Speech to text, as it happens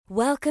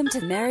Welcome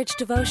to Marriage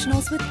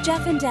Devotionals with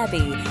Jeff and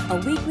Debbie,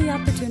 a weekly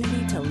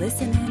opportunity to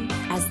listen in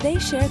as they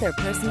share their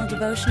personal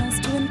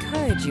devotionals to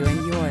encourage you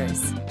and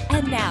yours.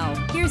 And now,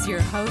 here's your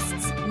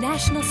hosts,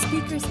 national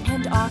speakers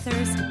and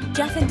authors,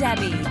 Jeff and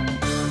Debbie.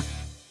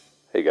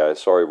 Hey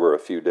guys, sorry we're a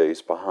few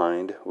days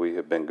behind. We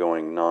have been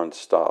going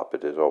non-stop.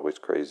 It is always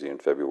crazy in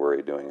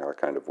February doing our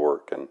kind of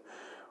work, and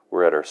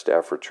we're at our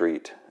staff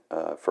retreat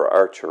for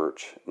our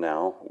church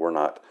now. We're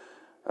not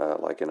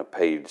like in a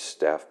paid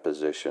staff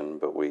position,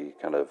 but we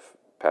kind of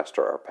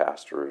pastor our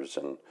pastors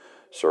and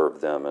serve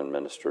them and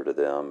minister to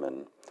them.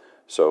 And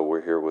so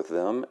we're here with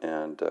them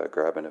and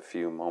grabbing a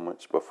few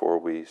moments before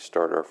we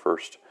start our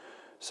first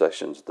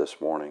sessions this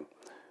morning.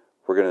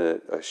 We're going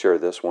to share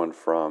this one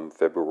from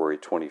February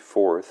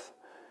 24th,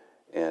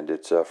 and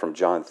it's from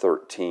John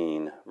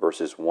 13,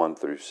 verses 1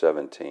 through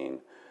 17.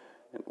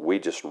 And we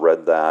just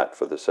read that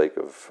for the sake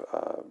of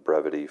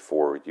brevity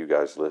for you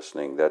guys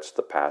listening. That's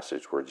the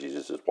passage where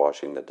Jesus is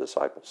washing the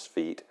disciples'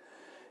 feet,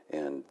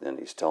 and then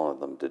he's telling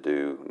them to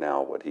do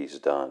now what he's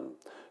done.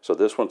 So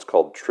this one's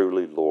called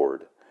Truly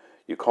Lord.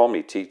 You call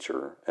me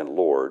teacher and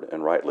Lord,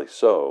 and rightly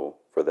so,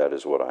 for that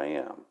is what I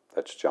am.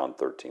 That's John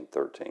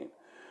 13:13.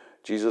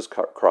 Jesus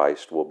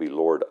Christ will be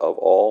Lord of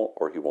all,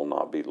 or he will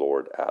not be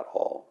Lord at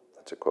all.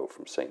 That's a quote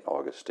from St.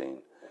 Augustine.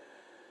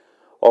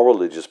 All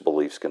religious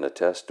beliefs can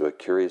attest to a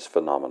curious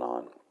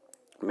phenomenon.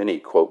 Many,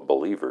 quote,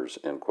 believers,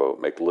 end quote,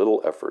 make little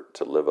effort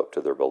to live up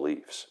to their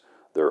beliefs.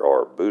 There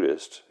are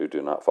Buddhists who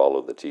do not follow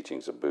the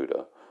teachings of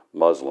Buddha,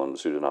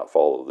 Muslims who do not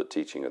follow the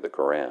teaching of the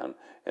Quran,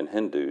 and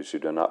Hindus who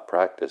do not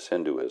practice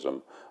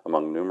Hinduism,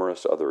 among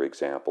numerous other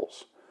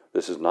examples.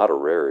 This is not a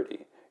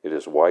rarity. It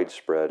is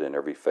widespread in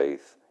every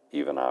faith,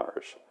 even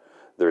ours.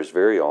 There is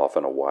very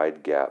often a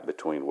wide gap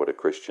between what a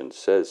Christian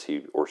says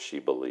he or she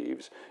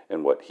believes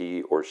and what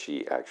he or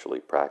she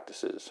actually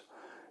practices.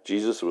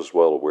 Jesus was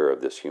well aware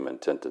of this human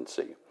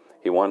tendency.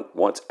 He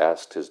once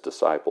asked his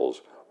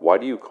disciples, "Why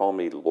do you call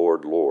me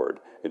Lord,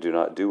 Lord, and do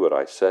not do what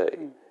I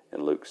say?"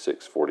 in Luke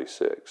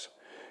 6:46.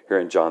 Here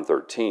in John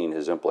 13,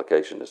 his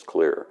implication is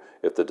clear.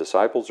 If the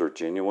disciples are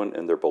genuine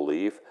in their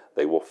belief,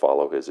 they will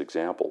follow his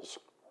examples.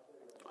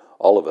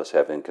 All of us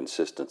have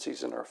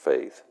inconsistencies in our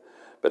faith,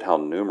 but how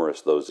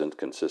numerous those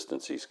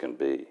inconsistencies can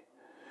be.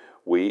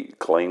 We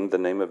claim the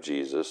name of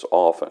Jesus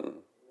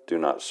often, do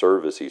not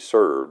serve as he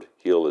served,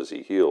 heal as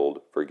he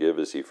healed, forgive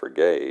as he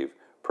forgave,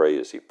 pray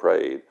as he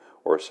prayed,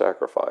 or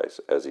sacrifice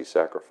as he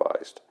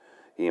sacrificed.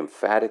 He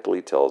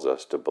emphatically tells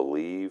us to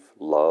believe,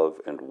 love,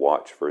 and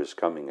watch for his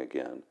coming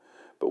again,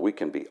 but we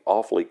can be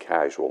awfully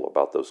casual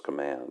about those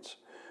commands.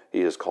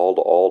 He has called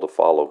all to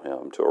follow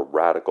him to a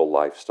radical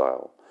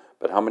lifestyle.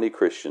 But how many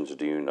Christians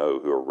do you know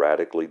who are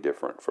radically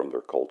different from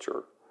their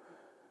culture?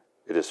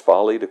 It is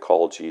folly to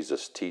call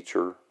Jesus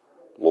teacher,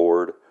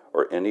 Lord,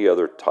 or any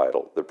other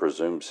title that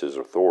presumes his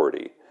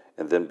authority,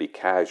 and then be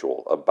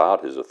casual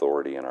about his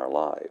authority in our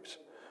lives.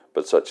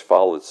 But such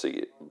folly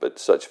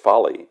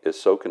is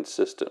so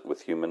consistent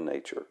with human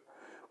nature.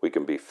 We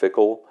can be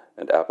fickle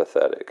and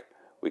apathetic.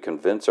 We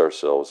convince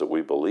ourselves that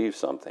we believe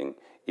something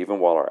even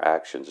while our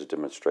actions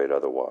demonstrate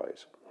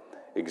otherwise.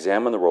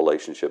 Examine the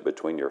relationship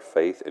between your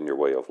faith and your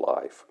way of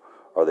life.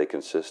 Are they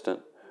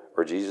consistent?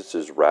 Are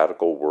Jesus'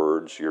 radical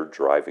words your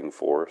driving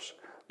force?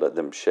 Let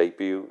them shape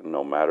you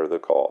no matter the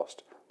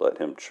cost. Let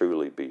him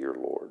truly be your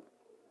Lord.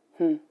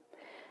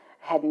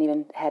 Hadn't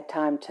even had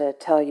time to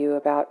tell you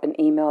about an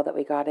email that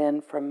we got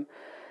in from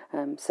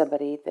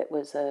somebody that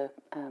was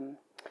an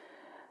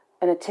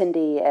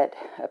attendee at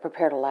a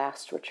Prepare to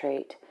Last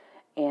retreat,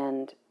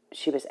 and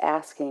she was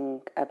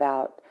asking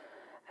about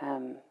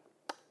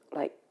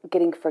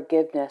getting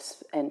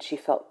forgiveness, and she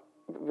felt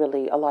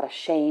really a lot of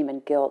shame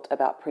and guilt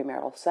about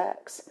premarital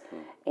sex.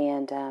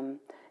 And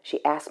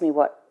she asked me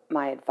what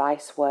my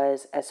advice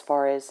was as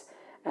far as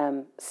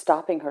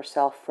stopping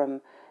herself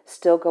from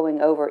still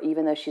going over,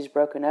 even though she's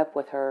broken up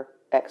with her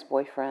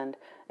ex-boyfriend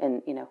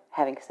and,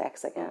 having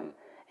sex again.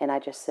 And I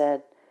just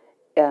said,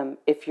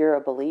 if you're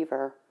a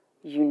believer,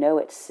 you know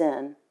it's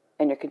sin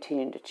and you're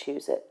continuing to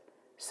choose it.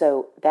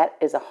 So that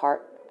is a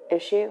heart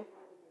issue,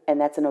 and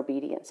that's an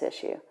obedience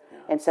issue.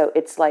 And so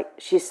it's like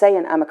she's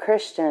saying, I'm a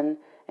Christian,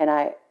 and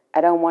I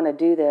don't want to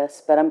do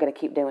this, but I'm going to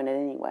keep doing it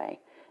anyway.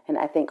 And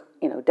I think,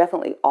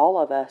 definitely all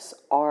of us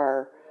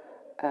are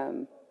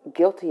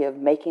guilty of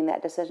making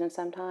that decision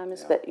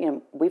sometimes. Yeah.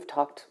 But, we've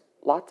talked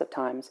lots of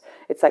times.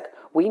 It's like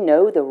we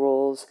know the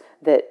rules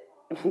that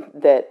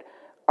that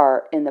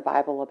are in the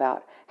Bible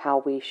about how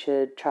we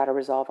should try to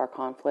resolve our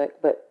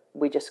conflict, but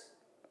we just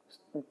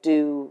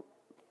do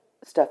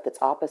stuff that's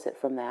opposite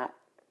from that.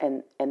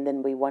 And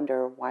then we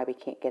wonder why we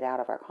can't get out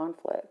of our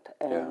conflict.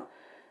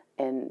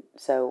 And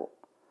so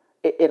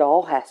it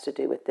all has to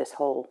do with this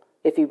whole,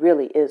 if he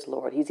really is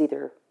Lord, he's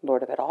either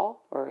Lord of it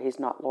all or he's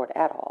not Lord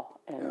at all.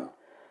 And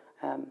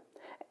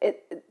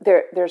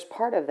there's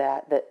part of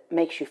that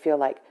makes you feel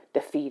like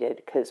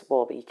defeated because,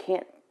 we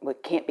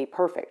can't be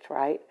perfect,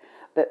 right?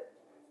 But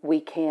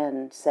we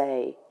can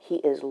say he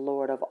is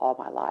Lord of all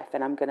my life,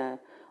 and I'm going to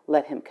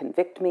let him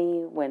convict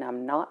me when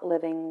I'm not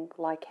living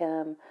like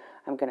him.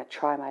 I'm going to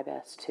try my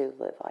best to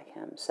live like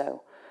him.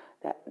 So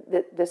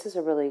this is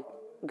a really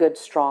good,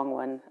 strong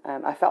one.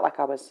 I felt like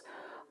I was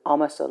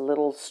almost a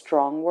little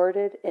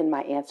strong-worded in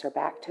my answer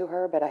back to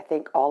her, but I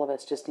think all of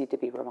us just need to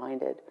be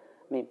reminded.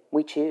 I mean,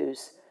 we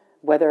choose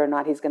whether or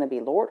not he's going to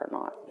be Lord or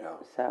not. Yeah.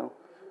 So,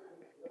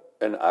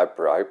 and I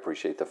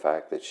appreciate the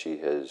fact that she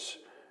has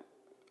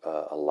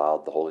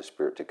allowed the Holy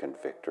Spirit to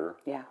convict her.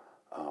 Yeah.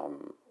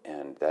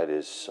 And that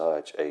is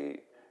such a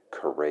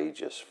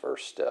courageous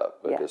first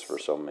step, because Yes. for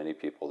so many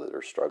people that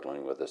are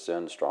struggling with a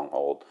sin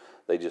stronghold,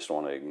 they just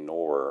want to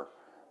ignore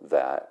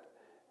that.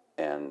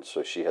 And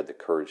so she had the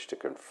courage to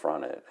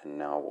confront it. And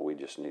now we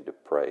just need to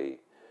pray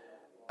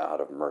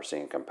out of mercy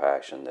and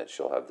compassion that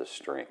she'll have the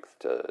strength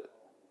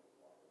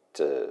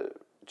to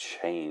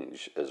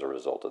change as a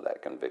result of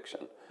that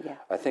conviction. Yeah.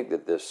 I think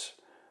that this,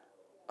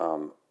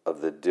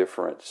 of the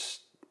different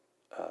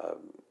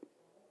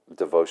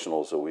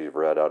devotionals that we've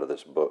read out of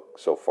this book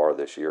so far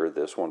this year,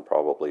 this one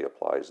probably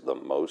applies the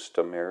most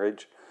to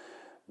marriage,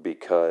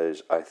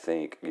 because I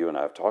think, you and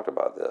I have talked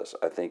about this,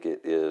 I think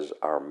it is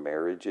our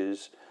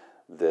marriages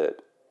that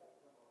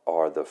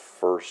are the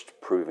first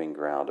proving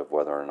ground of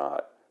whether or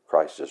not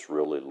Christ is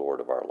really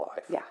Lord of our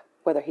life. Yeah.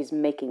 Whether he's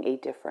making a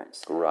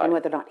difference. Right. And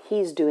whether or not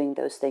he's doing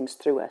those things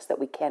through us that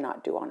we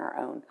cannot do on our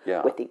own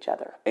with each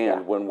other.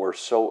 And when we're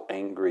so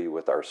angry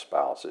with our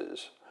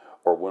spouses,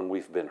 or when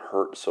we've been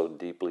hurt so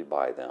deeply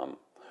by them,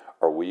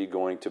 are we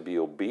going to be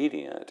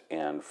obedient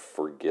and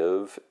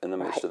forgive in the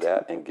midst of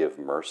that and give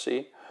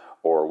mercy?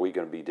 Or are we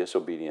going to be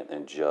disobedient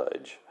and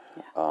judge?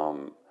 Yeah.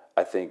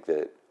 I think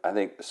the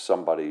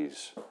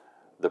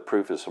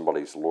proof of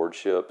somebody's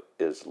lordship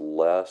is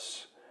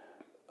less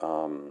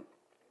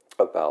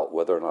about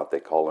whether or not they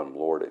call him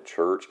Lord at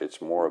church.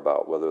 It's more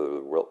about whether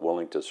they're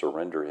willing to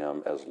surrender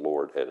him as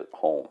Lord at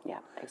home. Yeah,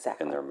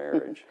 exactly. In their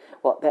marriage.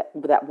 Well,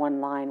 that one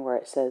line where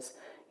it says,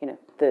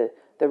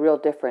 the real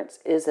difference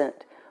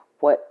isn't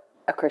what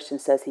a Christian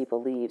says he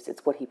believes,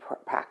 it's what he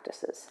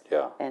practices.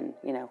 Yeah. And,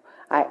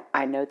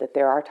 I know that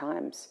there are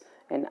times,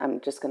 and I'm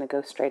just going to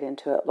go straight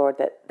into it, Lord,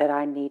 that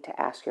I need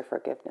to ask your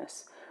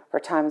forgiveness for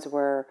times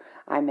where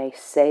I may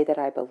say that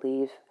I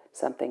believe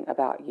something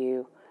about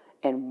you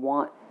and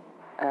want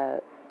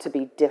to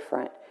be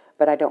different,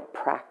 but I don't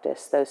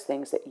practice those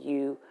things that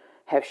you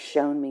have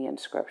shown me in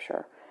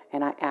Scripture.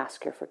 And I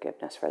ask your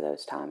forgiveness for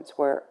those times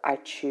where I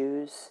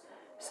choose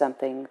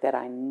something that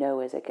I know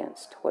is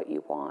against what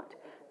you want.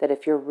 That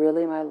if you're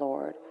really my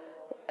Lord,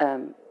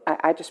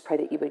 I just pray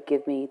that you would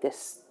give me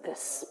this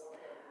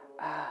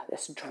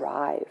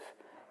drive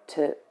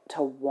to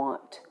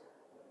want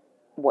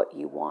what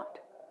you want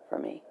for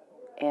me,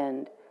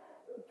 and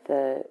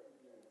the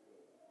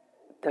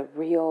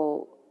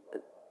real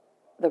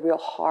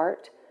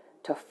heart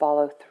to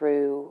follow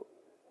through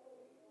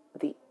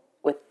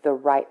with the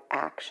right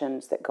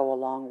actions that go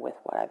along with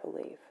what I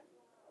believe.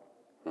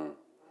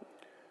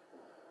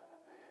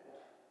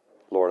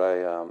 Lord,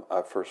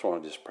 I first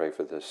want to just pray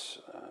for this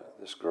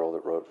girl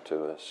that wrote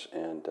to us,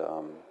 and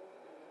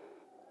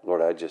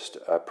Lord,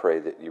 I pray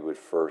that you would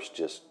first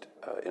just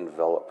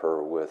envelop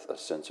her with a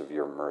sense of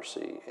your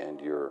mercy and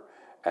your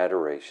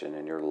adoration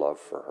and your love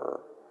for her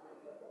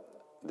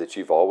that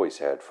you've always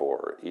had for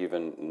her,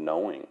 even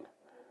knowing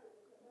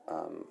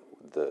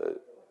the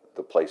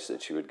place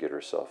that she would get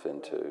herself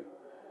into.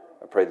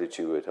 I pray that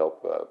you would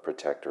help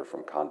protect her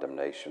from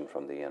condemnation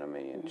from the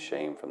enemy and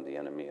shame from the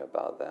enemy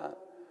about that.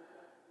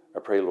 I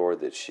pray,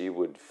 Lord, that she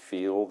would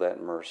feel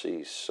that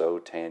mercy so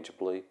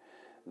tangibly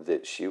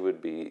that she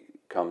would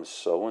become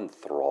so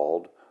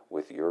enthralled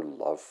with your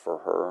love for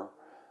her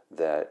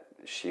that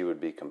she would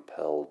be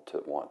compelled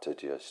to want to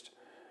just,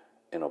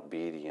 in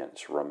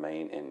obedience,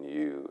 remain in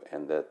you,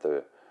 and that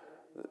the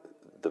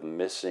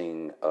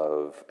missing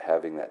of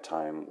having that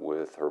time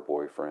with her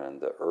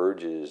boyfriend, the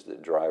urges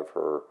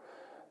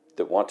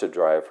that want to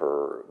drive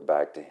her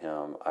back to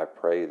him, I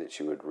pray that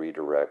you would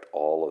redirect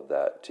all of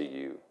that to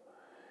you,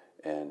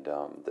 and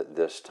that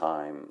this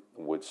time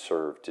would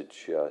serve to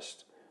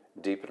just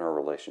deepen her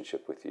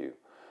relationship with you.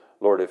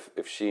 Lord,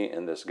 if she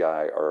and this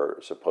guy are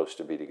supposed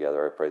to be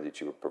together, I pray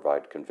that you would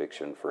provide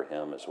conviction for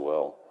him as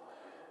well,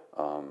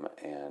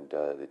 and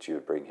that you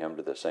would bring him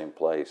to the same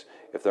place.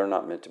 If they're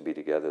not meant to be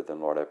together, then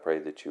Lord, I pray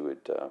that you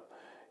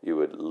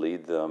would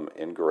lead them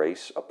in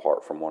grace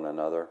apart from one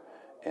another,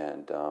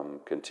 and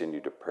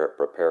continue to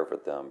prepare for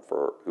them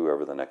for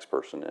whoever the next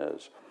person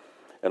is.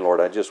 And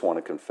Lord, I just want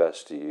to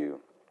confess to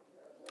you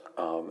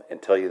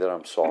and tell you that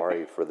I'm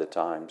sorry for the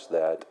times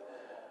that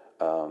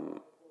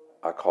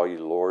I call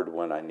you Lord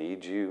when I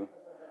need you,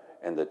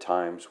 and the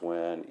times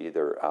when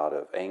either out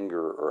of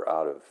anger or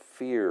out of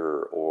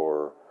fear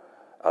or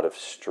out of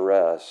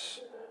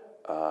stress,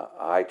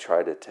 I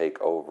try to take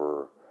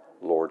over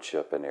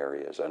lordship in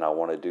areas, and I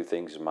want to do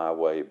things my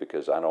way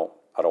because I don't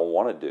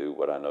want to do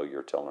what I know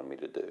you're telling me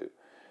to do,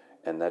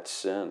 and that's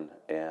sin,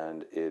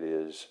 and it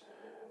is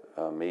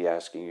me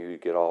asking you to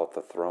get off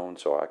the throne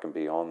so I can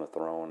be on the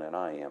throne, and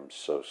I am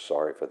so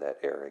sorry for that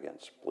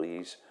arrogance.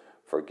 Please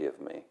forgive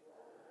me.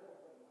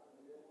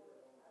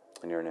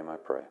 In your name I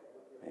pray.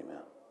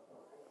 Amen.